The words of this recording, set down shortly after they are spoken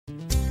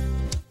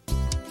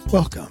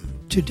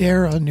Welcome to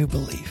Dare a New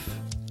Belief,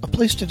 a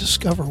place to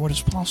discover what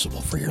is possible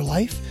for your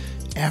life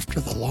after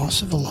the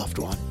loss of a loved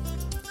one,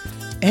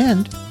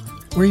 and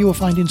where you will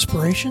find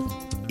inspiration,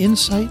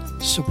 insight,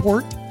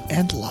 support,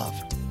 and love,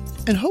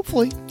 and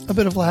hopefully a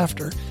bit of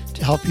laughter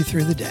to help you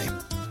through the day.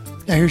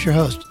 Now here's your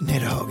host,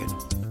 Nada Hogan.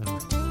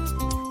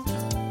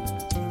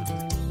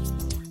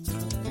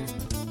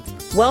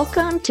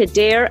 Welcome to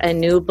Dare a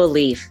New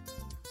Belief.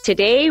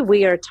 Today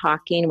we are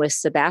talking with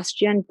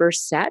Sebastian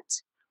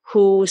Burset,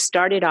 who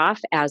started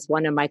off as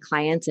one of my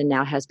clients and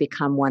now has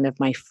become one of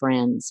my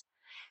friends.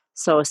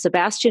 So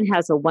Sebastian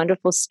has a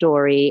wonderful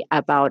story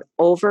about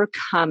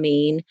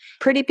overcoming a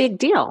pretty big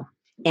deal.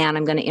 And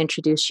I'm going to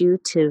introduce you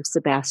to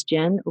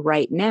Sebastian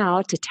right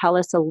now to tell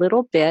us a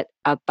little bit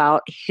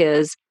about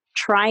his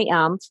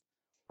triumph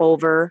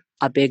over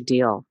a big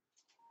deal.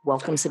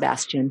 Welcome,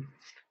 Sebastian.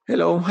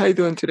 Hello, how are you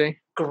doing today?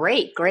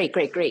 Great.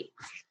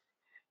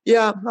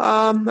 Yeah,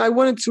 I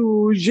wanted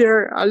to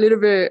share a little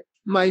bit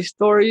my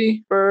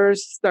story.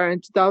 First, starting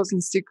in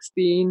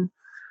 2016,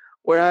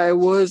 where I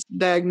was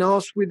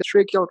diagnosed with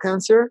tracheal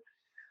cancer.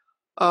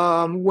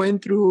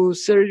 Went through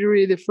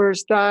surgery the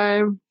first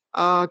time,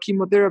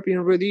 chemotherapy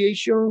and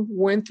radiation.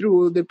 Went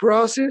through the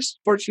process.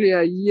 Fortunately,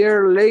 a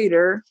year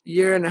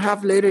and a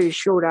half later, it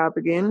showed up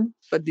again.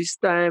 But this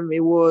time,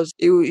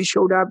 it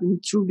showed up in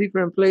two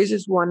different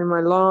places. One in my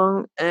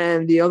lung,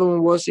 and the other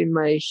one was in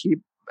my hip,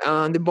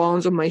 the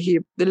bones of my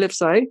hip, the left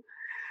side.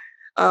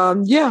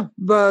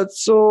 But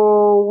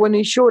so when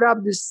it showed up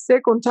the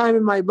second time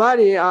in my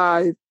body,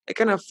 I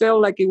kind of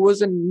felt like there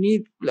was a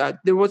need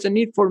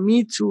for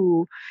me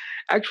to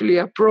actually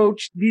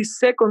approach this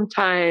second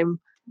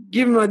time,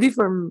 give him a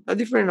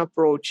different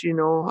approach.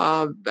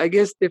 I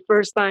guess the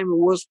first time it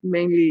was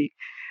mainly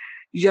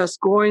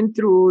just going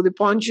through the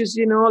punches,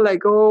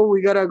 like, oh,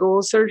 we gotta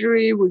go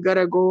surgery, we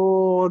gotta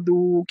go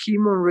do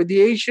chemo and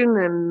radiation,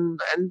 and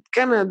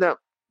kind of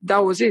that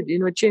was it.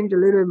 Change a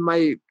little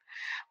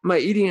my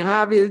eating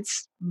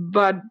habits,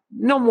 but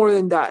no more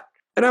than that.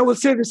 And I would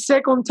say the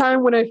second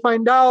time when I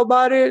find out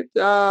about it,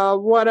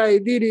 what I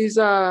did is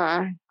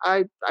I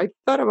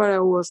thought about it. I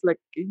was like,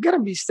 it gotta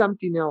be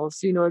something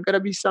else, it gotta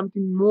be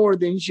something more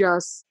than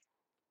just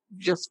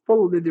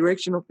follow the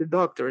direction of the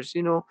doctors,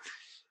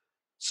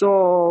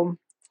 So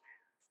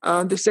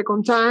the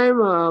second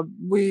time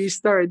we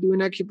started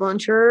doing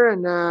acupuncture,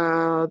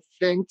 and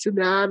thanks to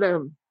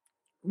that,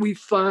 we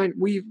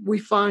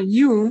found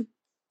you,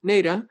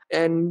 Nada,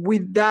 and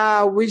with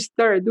that we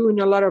started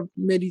doing a lot of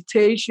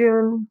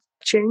meditation,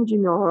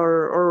 changing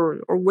our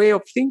way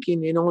of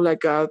thinking.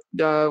 Like how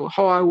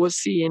I was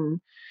seeing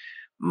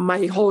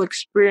my whole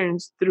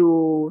experience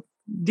through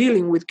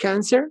dealing with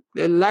cancer.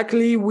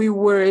 Luckily, we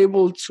were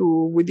able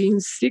to,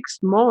 within 6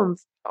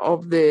 months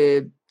of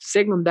the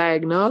second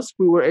diagnosis,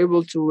 we were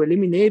able to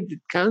eliminate the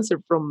cancer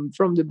from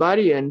the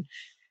body, and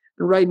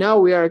right now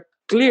we are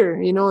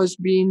clear. It's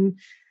been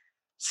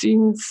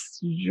since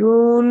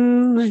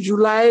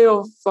July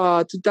of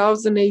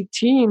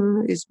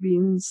 2018, it's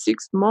been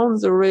 6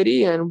 months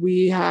already, and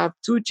we have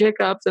 2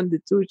 checkups, and the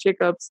 2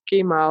 checkups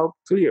came out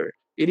clear.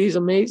 It is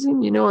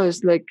amazing,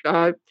 it's like,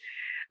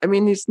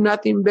 it's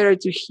nothing better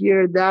to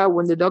hear that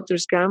when the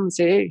doctors come and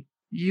say, hey,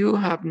 you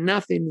have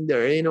nothing in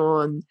there,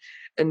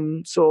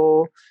 and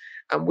so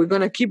we're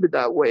going to keep it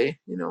that way,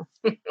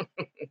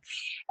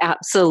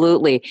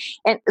 Absolutely.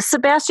 And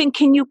Sebastian,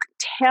 can you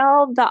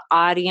tell the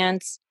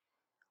audience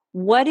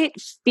what it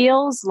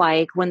feels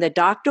like when the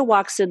doctor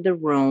walks in the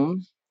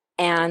room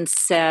and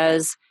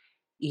says,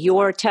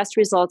 your test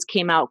results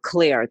came out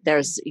clear.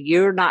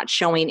 You're not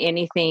showing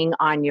anything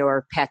on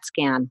your PET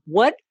scan.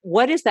 What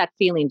is that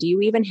feeling? Do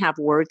you even have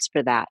words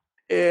for that?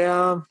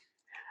 Yeah,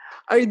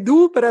 I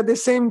do, but at the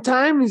same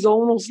time, it's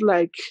almost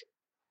like,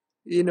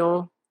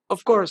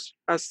 of course,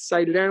 as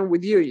I learned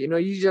with you,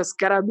 you just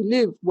gotta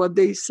believe what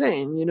they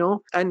saying,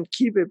 and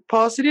keep it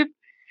positive.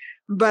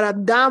 But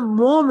at that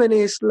moment,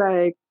 it's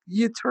like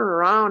you turn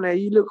around and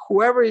you look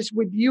whoever is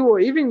with you, or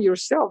even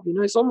yourself.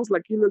 It's almost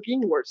like you look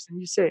inwards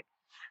and you say,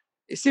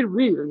 "Is it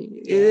real?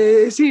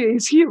 Is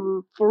he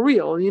for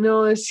real?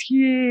 Is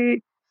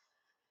he?"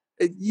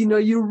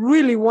 You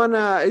really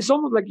wanna. It's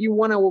almost like you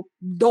wanna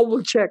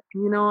double check,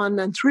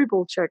 and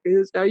triple check.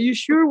 Are you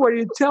sure what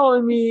you're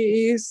telling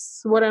me is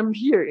what I'm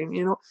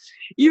hearing?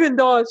 Even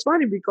though it's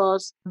funny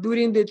because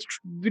during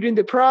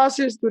the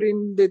process,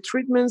 during the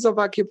treatments of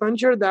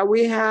acupuncture that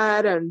we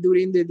had, and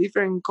during the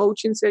different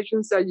coaching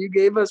sessions that you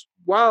gave us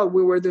while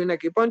we were doing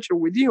acupuncture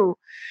with you,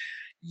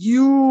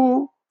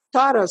 you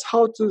taught us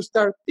how to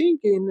start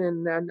thinking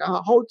and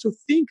how to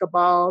think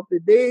about the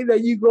day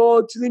that you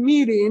go to the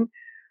meeting.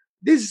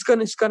 This is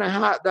gonna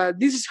happen.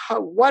 This is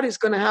what is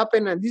gonna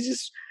happen, and this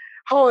is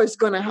how it's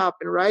gonna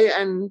happen, right?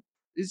 And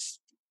it's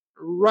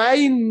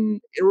right.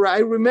 I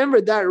remember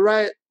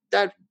that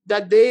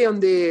that day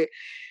on the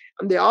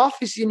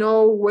office,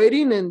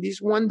 waiting, and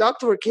this one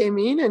doctor came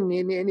in, and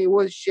it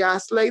was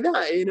just like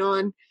that,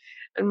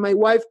 and my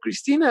wife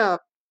Christina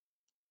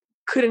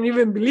couldn't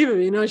even believe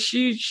it.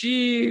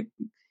 She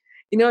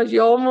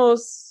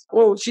almost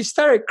well, she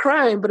started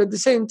crying, but at the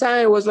same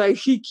time, it was like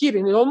he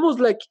kidding. It almost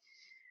like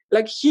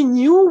he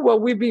knew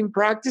what we've been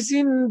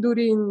practicing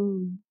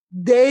during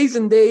days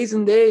and days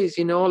and days,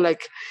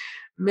 like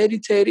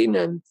meditating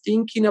and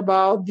thinking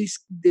about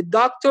the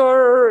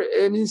doctor.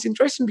 And it's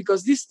interesting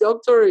because this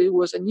doctor, it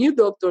was a new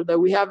doctor that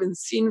we haven't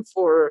seen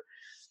for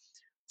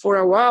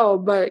a while,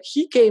 but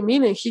he came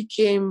in and he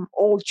came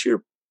all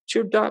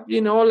cheered up,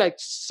 like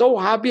so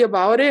happy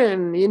about it,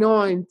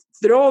 and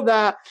throw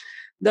that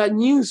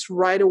news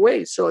right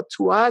away. So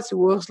to us, it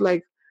was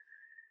like,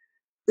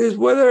 is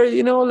whether,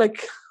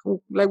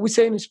 like we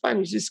say in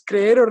Spanish, it's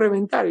creer o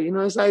reventar,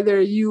 it's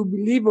either you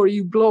believe or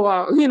you blow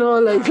out,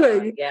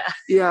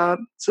 yeah.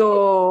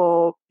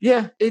 So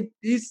yeah, it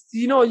is,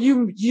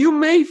 you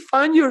may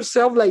find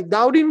yourself like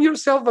doubting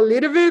yourself a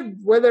little bit,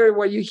 whether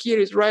what you hear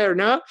is right or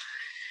not.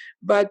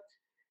 But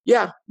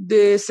yeah,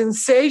 the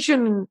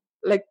sensation,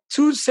 like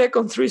 2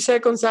 seconds, 3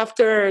 seconds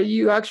after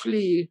you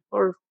actually,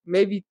 or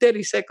maybe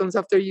 30 seconds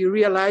after you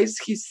realize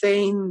he's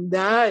saying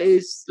that,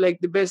 is like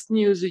the best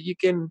news that you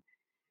can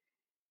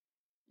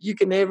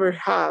ever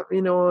have.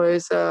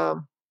 It's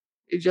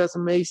just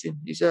amazing.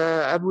 It's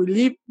a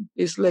relief.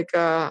 It's like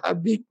a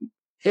big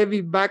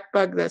heavy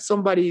backpack that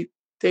somebody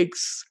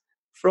takes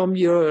from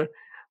your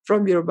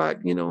back.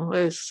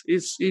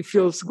 It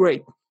feels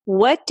great.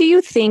 What do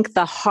you think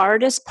the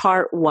hardest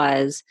part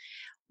was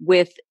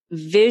with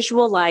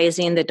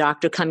visualizing the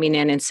doctor coming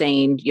in and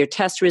saying your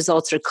test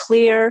results are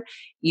clear,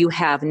 you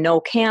have no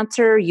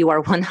cancer, you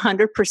are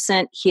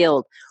 100%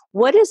 healed?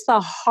 What is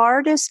the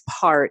hardest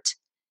part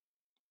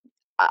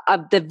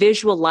of the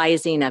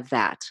visualizing of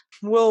that?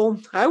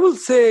 Well, I will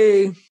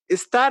say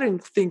starting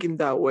thinking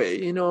that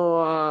way. You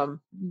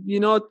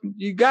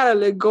gotta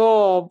let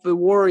go of the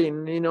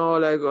worrying.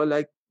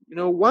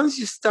 Once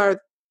you start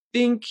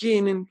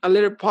thinking a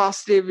little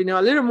positive,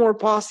 a little more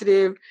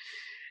positive,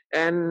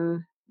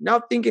 and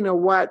not thinking of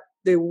what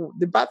the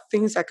bad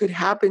things that could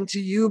happen to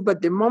you,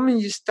 but the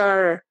moment you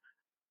start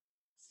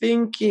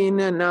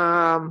thinking and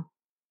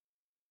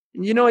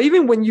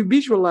even when you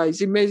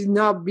visualize, it may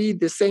not be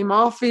the same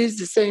office,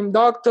 the same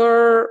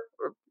doctor,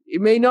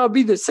 it may not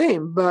be the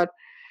same, but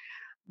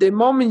the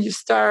moment you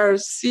start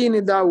seeing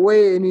it that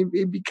way, and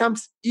it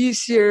becomes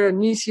easier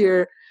and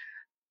easier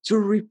to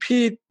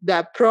repeat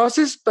that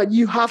process, but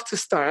you have to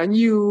start. And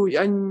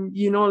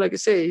like I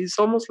say, it's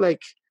almost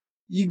like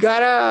you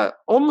gotta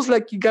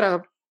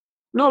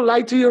not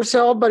lie to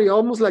yourself, but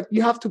almost like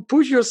you have to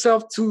push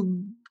yourself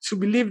to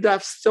believe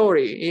that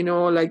story,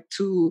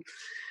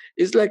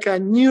 it's like a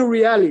new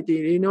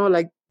reality,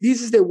 like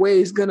this is the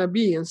way it's gonna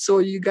be. And so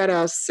you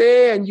gotta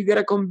say, and you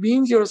gotta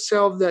convince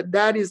yourself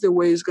that is the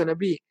way it's gonna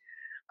be.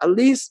 At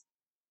least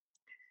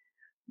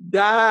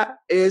that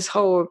is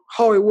how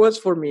it was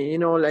for me,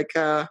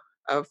 for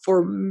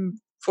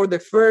the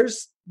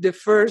first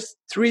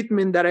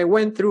treatment that I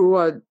went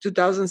through,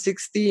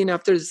 2016,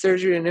 after the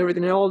surgery and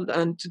everything else,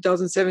 and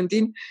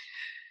 2017,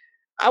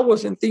 I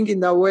wasn't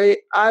thinking that way.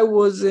 I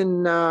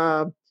wasn't,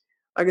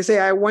 like I say,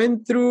 I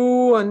went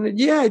through, and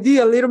yeah, I did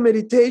a little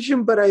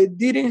meditation, but I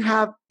didn't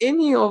have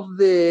any of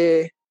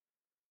the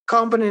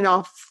component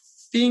of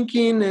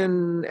thinking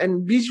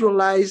and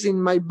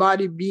visualizing my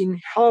body being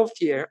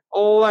healthier.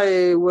 All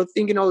I was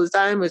thinking all the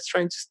time was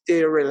trying to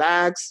stay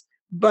relaxed.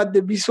 But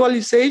the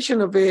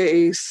visualization of it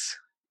is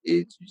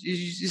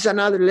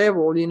another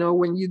level.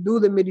 When you do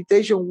the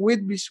meditation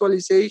with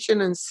visualization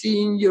and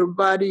seeing your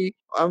body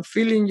and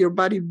feeling your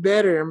body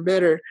better and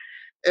better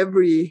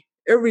every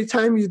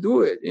time you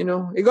do it,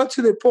 it got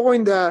to the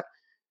point that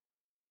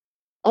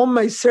on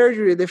my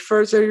surgery, the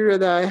first surgery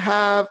that I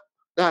have,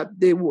 that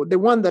the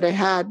one that I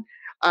had,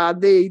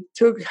 they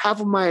took half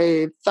of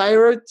my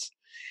thyroid,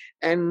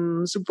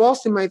 and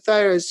supposedly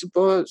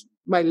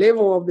my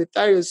level of the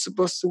thyroid is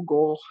supposed to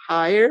go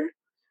higher,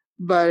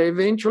 but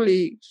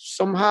eventually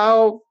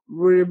somehow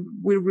we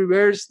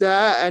reversed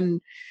that,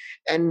 and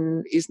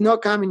it's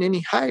not coming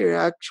any higher.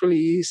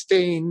 Actually, it's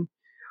staying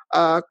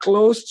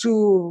close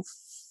to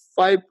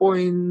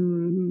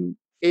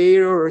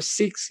 5.8 or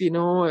 6.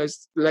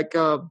 It's like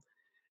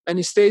and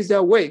it stays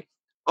that way.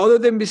 Other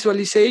than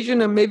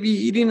visualization and maybe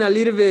eating a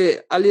little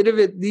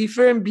bit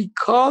different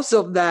because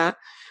of that,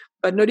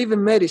 but not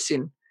even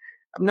medicine.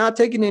 I'm not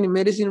taking any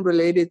medicine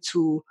related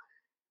to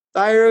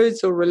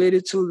thyroids or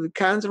related to the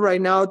cancer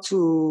right now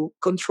to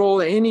control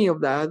any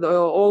of that.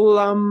 All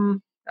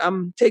I'm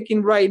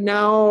taking right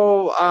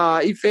now,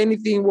 if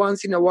anything,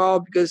 once in a while,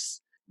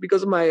 because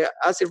of my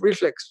acid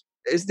reflux,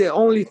 is the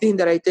only thing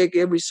that I take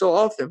every so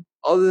often.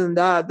 Other than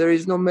that, there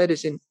is no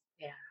medicine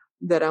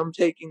that I'm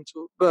taking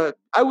to. But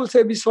I will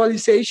say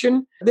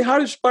visualization, the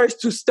hardest part is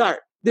to start.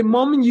 The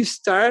moment you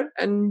start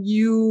and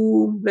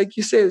you, like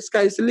you said,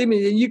 sky's the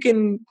limit, and you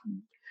can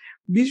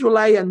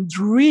visualize and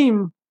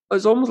dream.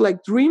 It's almost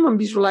like dream and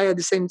visualize at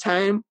the same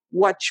time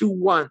what you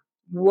want,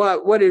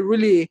 what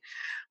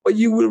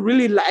you will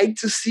really like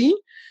to see.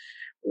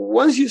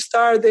 Once you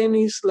start, then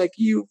it's like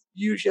you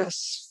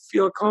just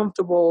feel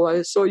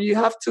comfortable. So you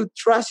have to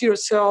trust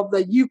yourself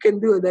that you can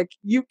do it. Like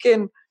you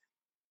can,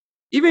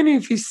 even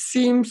if it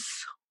seems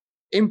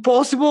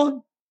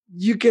impossible,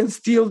 you can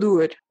still do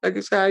it. Like I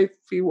said,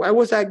 I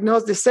was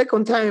diagnosed the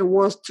second time. It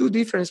was 2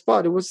 different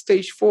spots. It was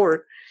stage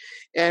 4.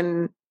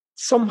 And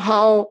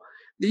somehow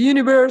the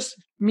universe,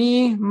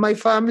 me, my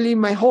family,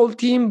 my whole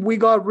team, we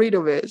got rid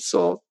of it.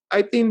 So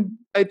I think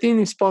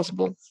it's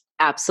possible.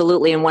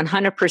 Absolutely. And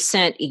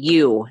 100%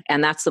 you.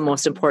 And that's the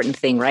most important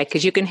thing, right?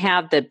 Because you can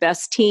have the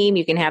best team,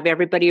 you can have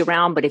everybody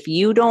around, but if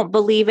you don't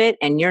believe it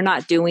and you're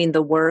not doing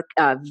the work,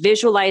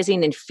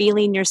 visualizing and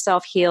feeling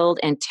yourself healed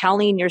and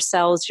telling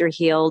yourselves you're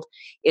healed,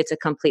 it's a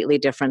completely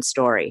different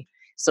story.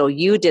 So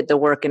you did the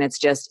work, and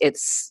it's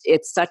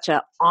such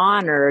an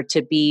honor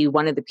to be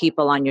one of the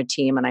people on your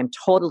team. And I'm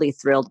totally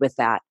thrilled with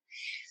that.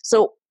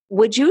 So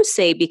would you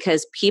say,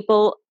 because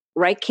people,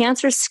 right,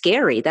 cancer is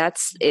scary.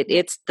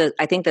 It's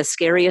I think the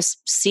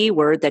scariest C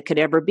word that could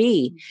ever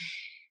be.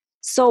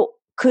 So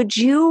could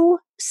you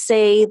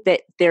say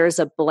that there's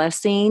a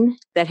blessing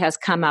that has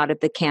come out of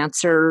the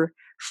cancer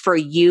for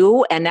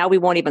you? And now we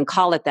won't even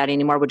call it that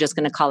anymore. We're just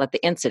going to call it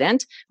the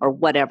incident or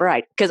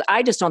whatever. Because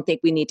I just don't think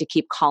we need to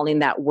keep calling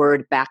that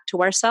word back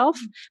to ourselves.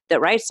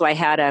 That, right? So I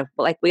had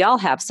like we all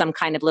have some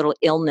kind of little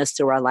illness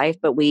through our life,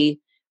 but we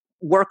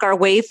work our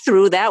way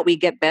through that, we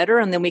get better,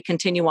 and then we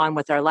continue on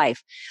with our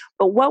life.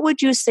 But what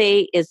would you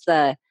say is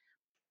the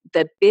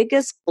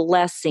biggest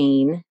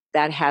blessing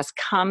that has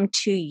come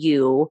to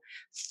you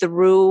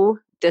through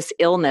this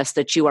illness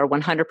that you are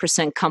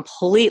 100%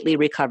 completely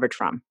recovered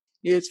from?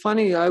 Yeah, it's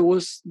funny. I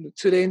was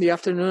today in the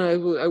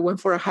afternoon, I went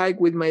for a hike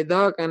with my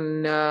dog,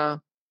 and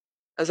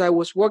as I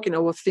was walking, I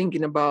was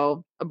thinking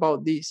about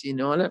this,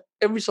 and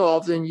every so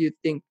often you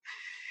think,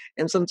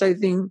 and sometimes I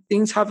think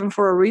things happen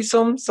for a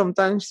reason.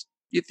 Sometimes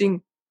you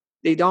think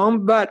they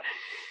don't, but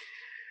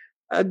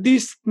I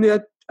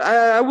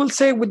will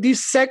say with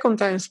this second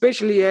time,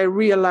 especially, I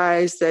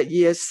realized that,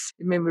 yes,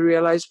 it made me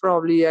realize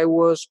probably I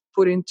was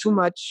putting too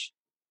much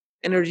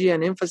energy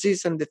and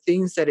emphasis on the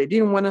things that I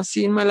didn't want to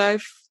see in my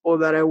life, or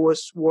that I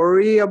was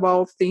worried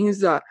about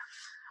things that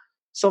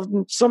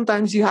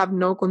sometimes you have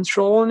no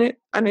control on it.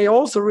 And I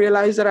also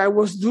realized that I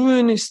was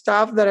doing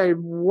stuff that I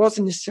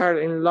wasn't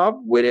necessarily in love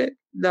with it,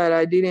 that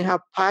I didn't have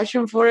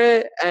passion for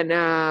it. And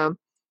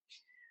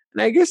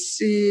I guess,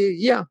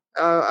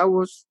 I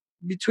was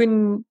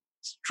between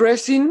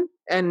stressing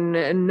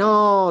and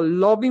not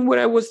loving what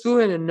I was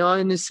doing, and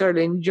not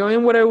necessarily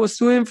enjoying what I was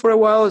doing for a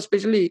while,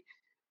 especially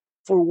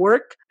for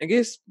work. I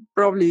guess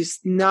probably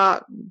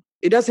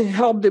it doesn't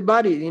help the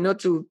body,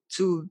 to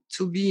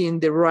be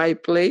in the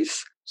right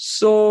place.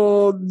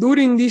 So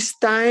during this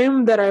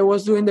time that I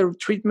was doing the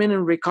treatment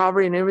and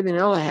recovery and everything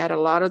else, I had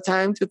a lot of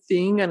time to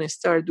think, and I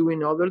started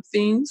doing other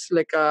things.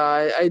 Like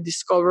I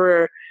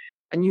discovered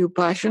a new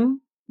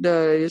passion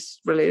that is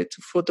related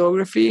to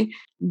photography.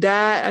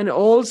 That, and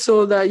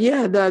also that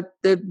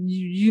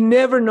you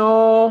never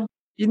know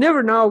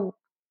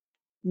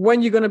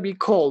when you're gonna be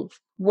called,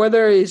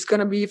 whether it's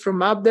gonna be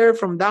from up there,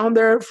 from down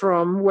there,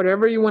 from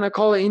whatever you want to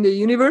call it in the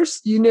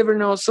universe. You never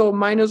know. So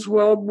might as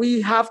well,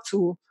 we have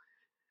to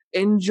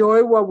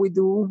enjoy what we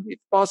do, if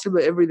possible,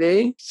 every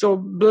day. So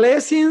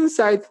blessings,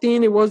 I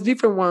think it was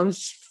different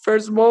ones.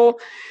 First of all,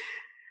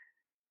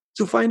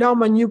 to find out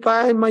my new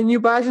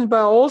passions,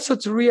 but also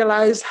to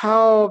realize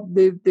how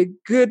the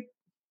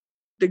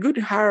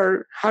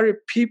good-hearted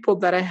people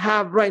that I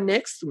have right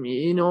next to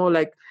me,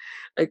 like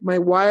my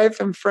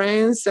wife and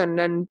friends,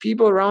 and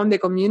people around the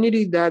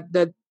community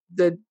that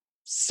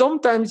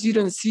sometimes you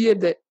don't see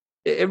it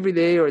every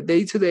day or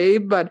day to day,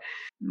 but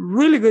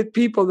really good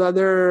people that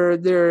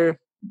they're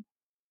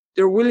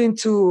willing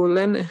to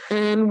lend a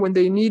hand when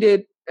they need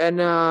it,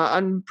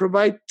 and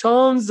provide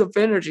tons of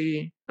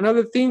energy.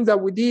 Another thing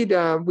that we did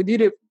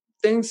it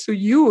thanks to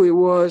you. It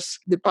was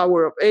the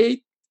Power of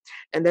 8,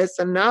 and that's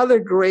another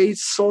great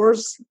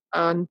source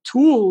and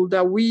tool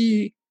that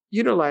we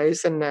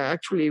utilize. And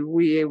actually,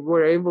 we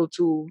were able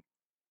to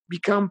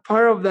become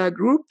part of that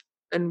group,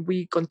 and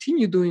we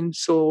continue doing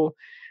so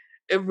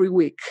every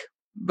week.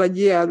 But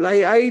yeah,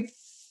 I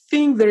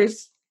think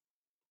there's,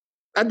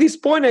 at this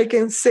point, I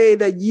can say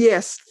that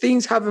yes,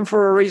 things happen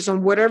for a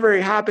reason. Whatever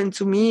happened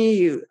to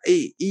me,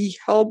 it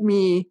helped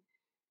me.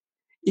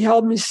 It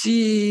helped me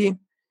see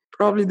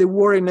probably the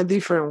world in a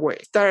different way.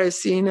 Started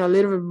seeing a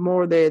little bit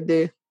more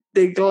the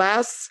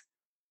glass.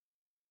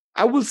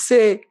 I would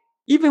say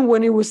even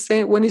when it's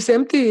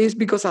empty, it's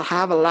because I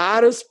have a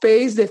lot of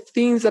space. The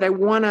things that I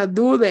want to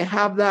do, they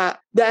have the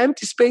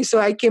empty space, so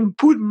I can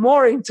put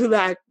more into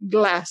that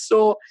glass.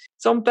 So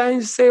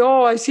sometimes say,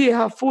 oh, I see it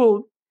half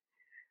full.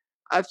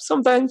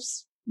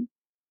 Sometimes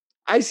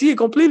I see it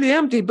completely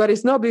empty, but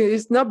it's not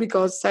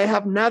because I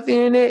have nothing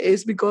in it.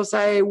 It's because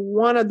I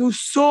want to do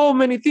so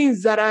many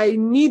things that I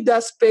need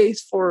that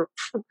space for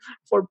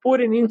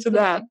putting into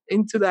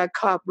that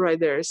cup right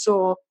there.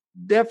 So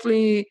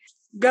definitely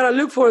gotta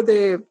look for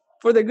the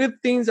good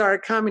things that are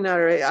coming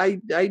out of it.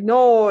 I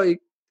know,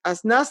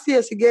 as nasty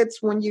as it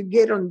gets when you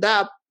get on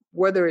that,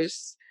 whether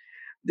it's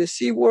the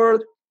C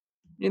word,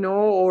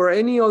 or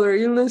any other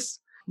illness,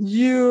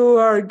 you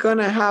are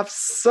gonna have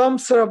some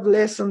sort of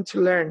lesson to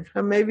learn.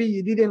 And maybe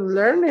you didn't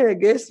learn it. I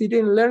guess you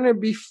didn't learn it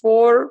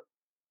before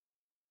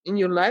in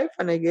your life.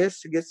 And I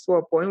guess it gets to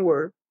a point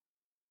where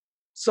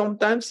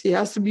sometimes it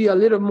has to be a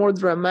little more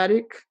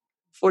dramatic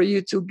for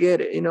you to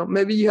get it.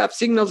 Maybe you have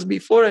signals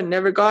before and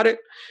never got it,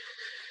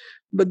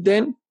 but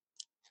then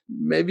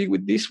maybe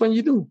with this one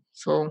you do.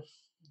 So,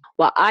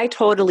 well, I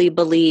totally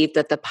believe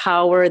that the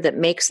power that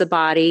makes the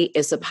body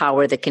is the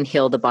power that can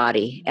heal the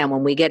body. And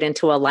when we get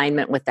into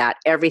alignment with that,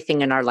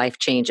 everything in our life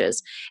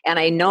changes. And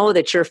I know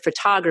that your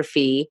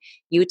photography,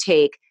 you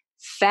take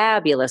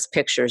fabulous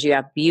pictures. You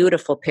have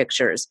beautiful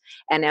pictures.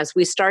 And as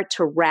we start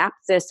to wrap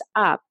this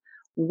up,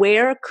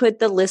 where could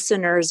the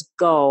listeners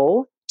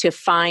go to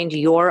find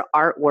your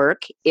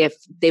artwork if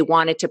they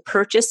wanted to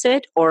purchase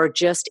it or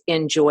just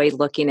enjoy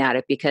looking at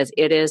it? Because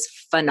it is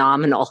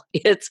phenomenal.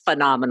 It's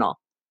phenomenal.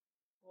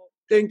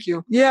 Thank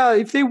you. Yeah,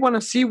 if they want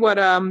to see what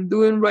I'm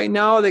doing right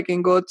now, they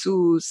can go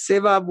to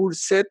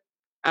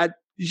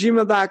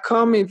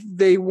sevaburset@gmail.com if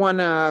they want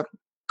to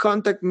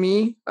contact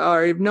me,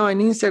 or if not, on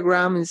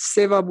Instagram is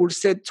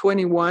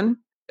sevaburset21.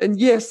 And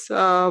yes,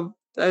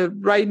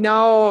 right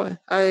now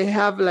I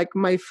have like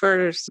my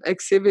first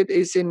exhibit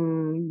is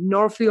in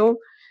Northfield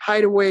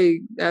Hideaway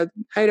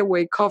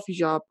coffee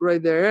shop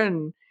right there,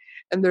 and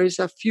there's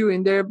a few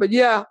in there. But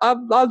yeah,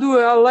 I'll do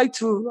it. I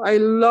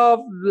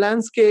love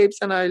landscapes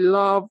and I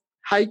love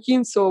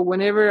hiking. So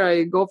whenever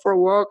I go for a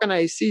walk and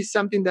I see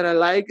something that I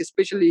like,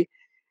 especially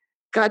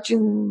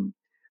catching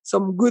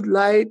some good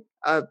light,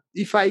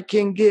 if I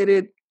can get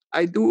it,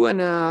 I do. And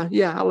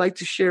yeah, I like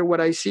to share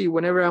what I see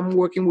whenever I'm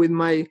working with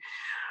my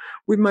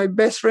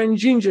best friend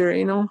Ginger.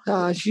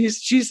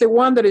 She's the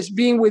one that has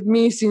been with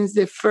me since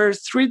the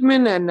first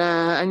treatment,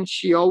 and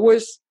she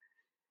always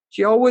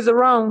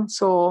around.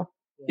 So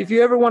if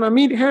you ever want to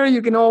meet her,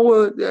 you can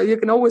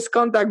always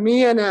contact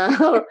me, and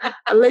I'll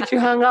let you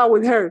hang out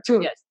with her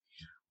too. Yes.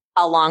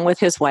 Along with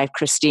his wife,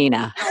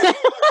 Christina. I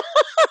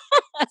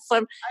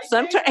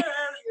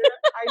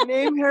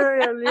named her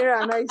earlier,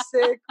 and I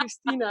said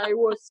Christina. It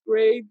was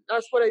great.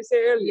 That's what I said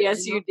earlier.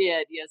 Yes, you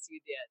did.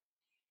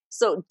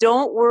 So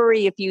don't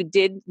worry if you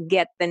did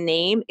get the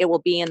name. It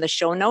will be in the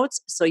show notes,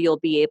 so you'll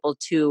be able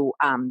to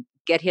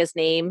get his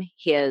name,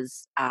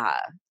 his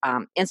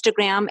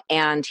Instagram,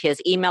 and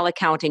his email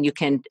account, and you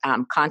can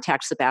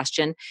contact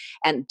Sebastian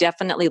and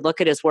definitely look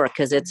at his work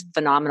because it's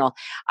phenomenal.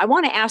 I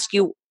want to ask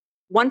you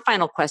one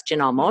final question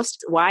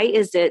almost. Why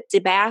is it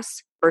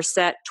Sebas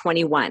Burset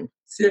 21?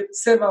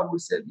 Seba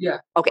Burset, yeah.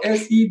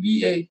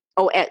 Okay.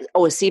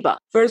 SEBA. Seba.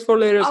 First 4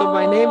 letters of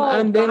my name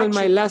and then in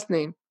my last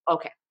name.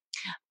 Okay.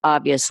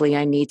 Obviously,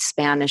 I need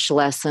Spanish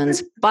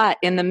lessons. But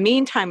in the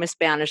meantime with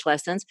Spanish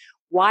lessons,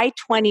 why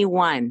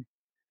 21?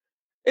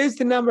 It's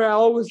the number. I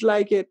always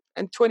like it.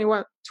 And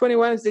 21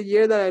 is the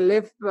year that I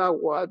left. That's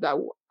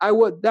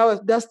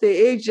the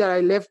age that I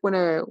left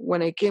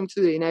when I came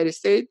to the United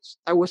States.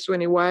 I was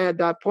 21 at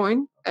that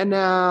point. And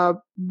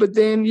but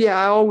then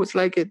I always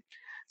like it.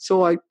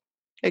 So I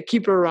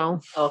keep it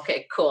around.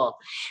 Okay, cool.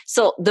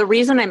 So the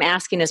reason I'm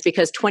asking is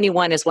because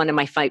 21 is one of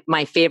my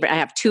favorite. I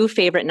have 2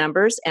 favorite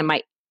numbers, and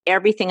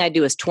everything I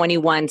do is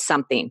 21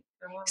 something.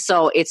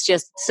 So it's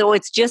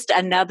just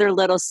another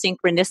little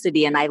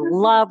synchronicity. And I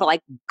love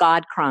like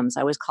God crumbs.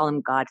 I always call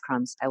them God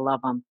crumbs. I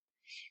love them.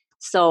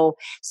 So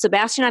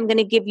Sebastian, I'm going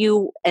to give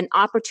you an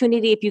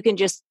opportunity if you can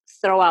just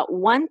throw out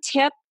one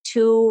tip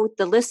to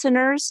the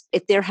listeners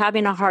if they're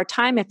having a hard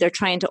time, if they're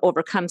trying to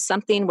overcome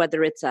something,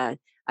 whether it's a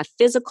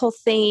physical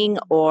thing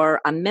or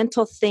a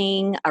mental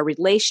thing, a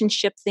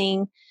relationship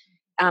thing.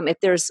 If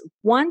there's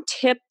one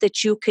tip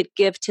that you could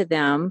give to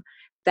them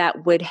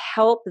that would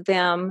help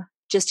them,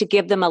 just to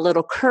give them a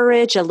little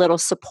courage, a little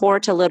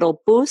support, a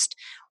little boost,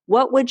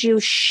 what would you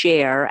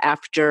share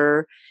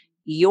after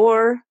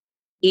your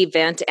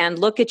event? And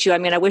look at you. I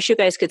mean, I wish you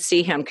guys could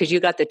see him because you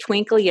got the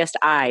twinkliest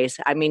eyes.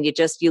 I mean, you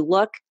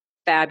look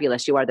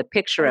fabulous. You are the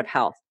picture of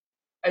health.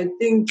 I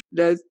think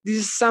that this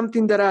is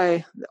something that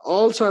I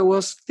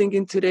was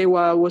thinking today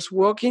while I was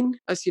walking.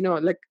 As you know,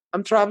 like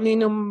I'm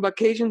traveling on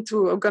vacation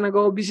I'm going to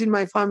go visit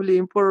my family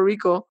in Puerto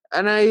Rico.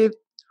 And I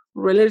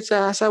realized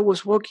as I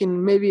was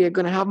walking, maybe I'm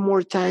going to have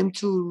more time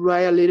to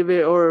write a little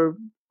bit or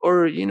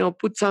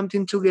put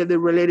something together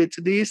related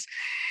to this.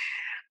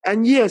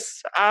 And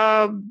yes,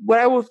 what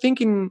I was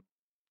thinking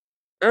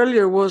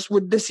earlier was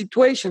with the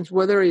situations,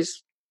 whether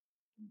it's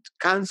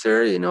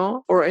cancer,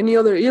 or any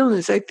other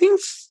illness. I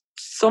think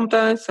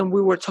sometimes, and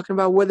we were talking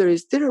about whether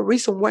is there a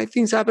reason why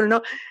things happen or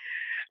not.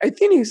 I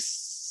think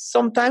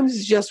sometimes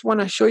it's just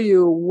want to show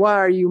you what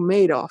are you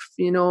made of.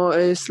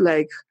 It's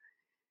like,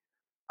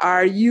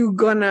 are you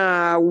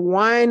gonna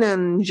whine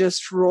and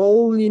just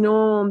roll,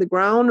 on the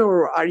ground,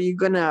 or are you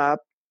gonna,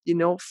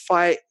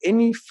 fight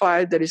any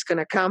fight that is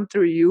gonna come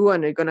through you,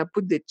 and you're gonna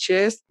put the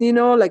chest,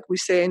 like we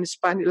say in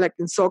Spanish, like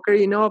in soccer,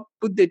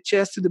 put the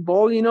chest to the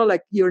ball,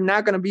 like you're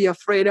not gonna be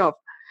afraid of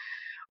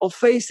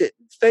facing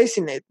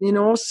it,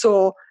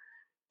 So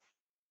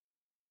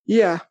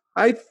yeah,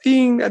 I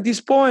think at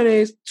this point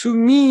is, to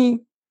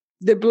me,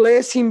 the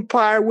blessing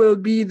part will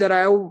be that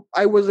I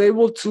was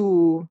able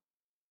to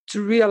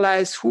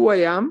realize who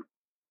I am,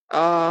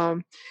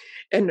 and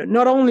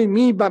not only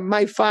me but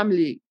my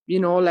family.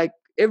 Like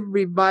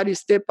everybody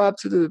stepped up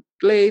to the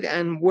plate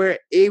and were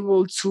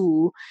able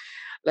to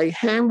like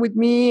hang with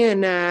me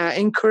and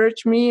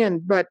encourage me.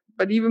 But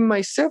even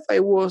myself, I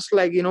was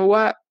like, you know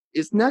what?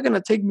 It's not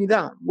gonna take me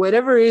down.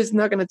 Whatever is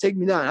not gonna take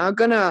me down.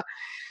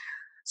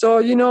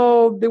 So,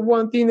 the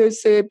one thing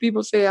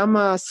people say I'm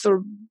a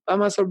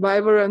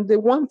survivor, and the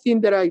one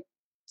thing that I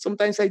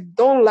sometimes I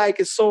don't like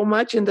it so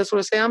much, and that's what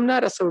I say, I'm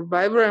not a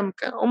survivor. I'm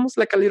almost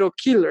like a little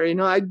killer,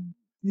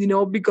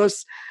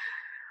 because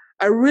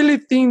I really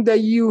think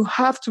that you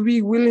have to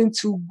be willing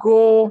to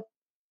go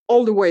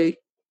all the way,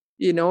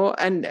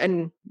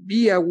 and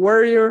be a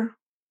warrior.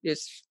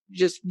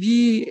 Just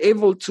be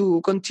able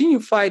to continue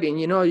fighting.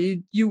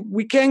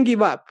 We can't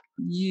give up.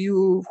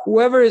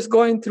 Whoever is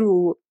going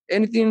through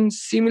anything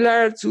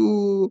similar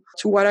to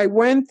what I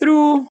went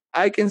through,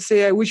 I can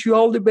say I wish you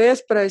all the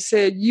best, but I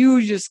said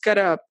you just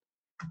gotta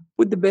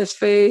put the best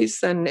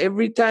face, and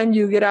every time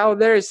you get out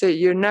there, say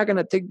you're not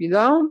gonna take me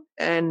down,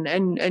 and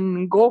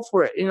go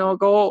for it.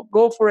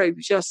 Go for it.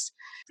 Just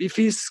if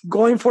it's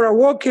going for a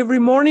walk every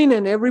morning,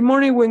 and every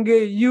morning when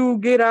you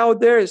get out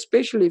there,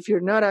 especially if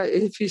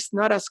it's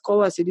not as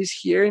cold as it is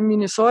here in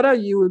Minnesota,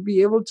 you will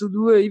be able to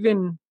do it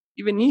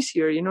even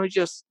easier.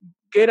 Just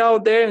get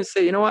out there and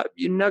say, you know what,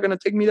 you're not gonna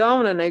take me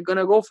down, and I'm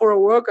gonna go for a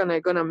walk, and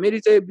I'm gonna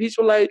meditate,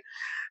 visualize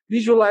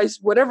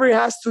whatever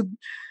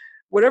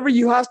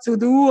you have to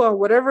do, or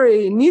whatever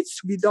it needs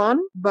to be done.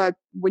 But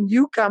when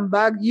you come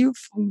back,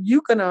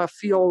 you're gonna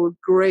feel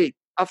great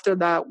after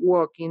that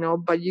walk,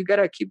 but you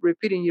gotta keep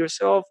repeating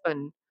yourself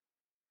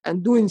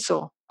and doing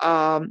so.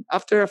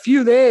 After a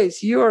few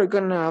days, you are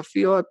gonna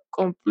feel a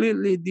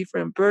completely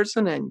different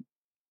person, and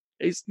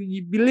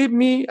believe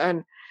me.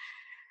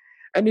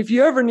 And if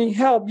you ever need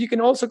help, you can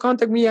also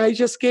contact me. I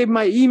just gave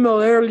my email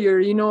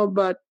earlier,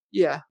 but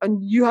yeah,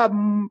 and you have,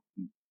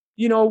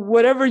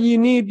 whatever you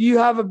need, you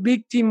have a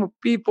big team of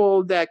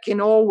people that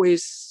can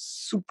always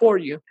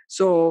support you.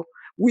 So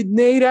with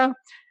NADA,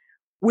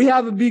 we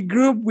have a big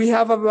group. We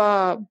have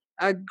a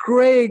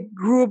great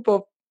group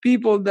of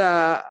people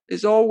that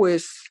is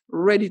always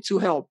ready to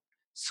help.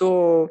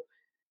 So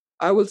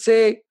I would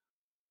say,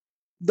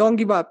 don't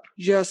give up.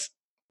 Just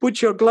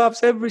put your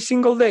gloves every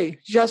single day,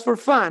 just for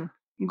fun.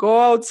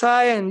 Go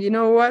outside, and you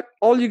know what?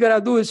 All you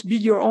gotta do is be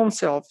your own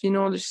self.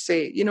 Just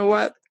say, you know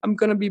what? I'm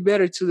gonna be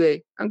better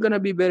today. I'm gonna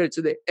be better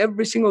today.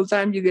 Every single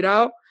time you get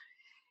out,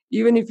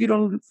 even if you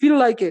don't feel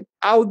like it,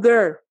 out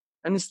there,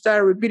 and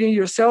start repeating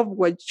yourself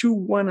what you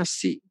wanna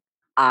see.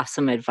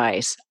 Awesome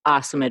advice.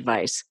 Awesome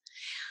advice.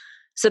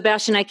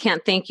 Sebastian, I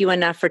can't thank you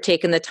enough for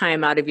taking the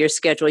time out of your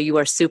schedule. You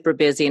are super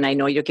busy, and I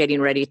know you're getting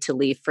ready to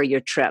leave for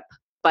your trip.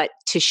 But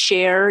to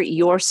share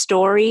your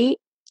story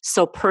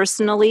so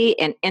personally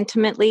and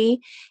intimately,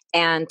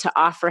 and to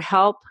offer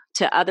help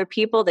to other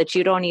people that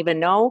you don't even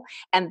know.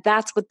 And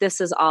that's what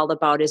this is all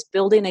about, is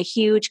building a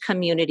huge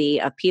community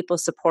of people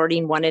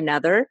supporting one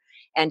another,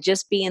 and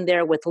just being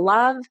there with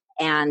love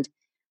and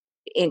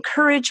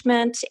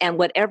encouragement and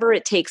whatever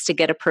it takes to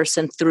get a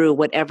person through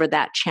whatever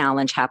that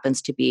challenge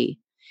happens to be.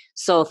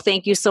 So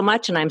thank you so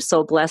much. And I'm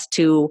so blessed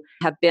to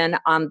have been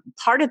on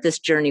part of this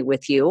journey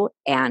with you.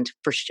 And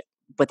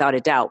without a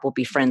doubt, we'll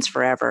be friends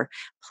forever.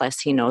 Plus,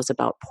 he knows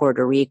about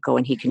Puerto Rico,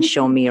 and he can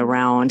show me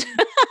around.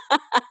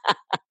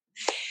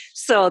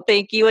 So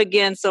thank you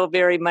again so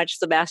very much,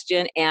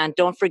 Sebastian. And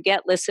don't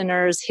forget,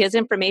 listeners, his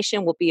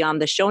information will be on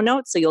the show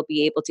notes, so you'll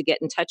be able to get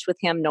in touch with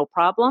him, no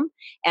problem.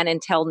 And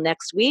until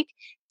next week,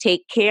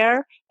 take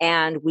care,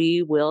 and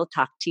we will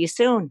talk to you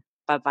soon.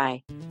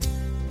 Bye-bye.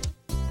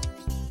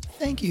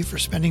 Thank you for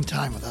spending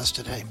time with us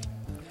today.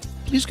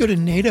 Please go to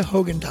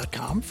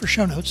nadahogan.com for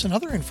show notes and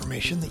other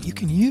information that you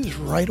can use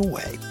right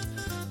away.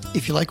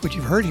 If you like what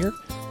you've heard here,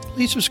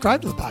 please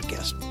subscribe to the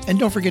podcast. And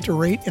don't forget to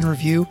rate and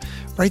review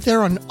right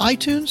there on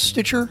iTunes,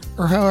 Stitcher,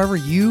 or however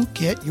you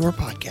get your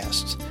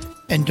podcasts.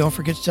 And don't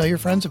forget to tell your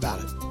friends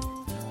about it.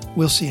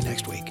 We'll see you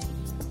next week.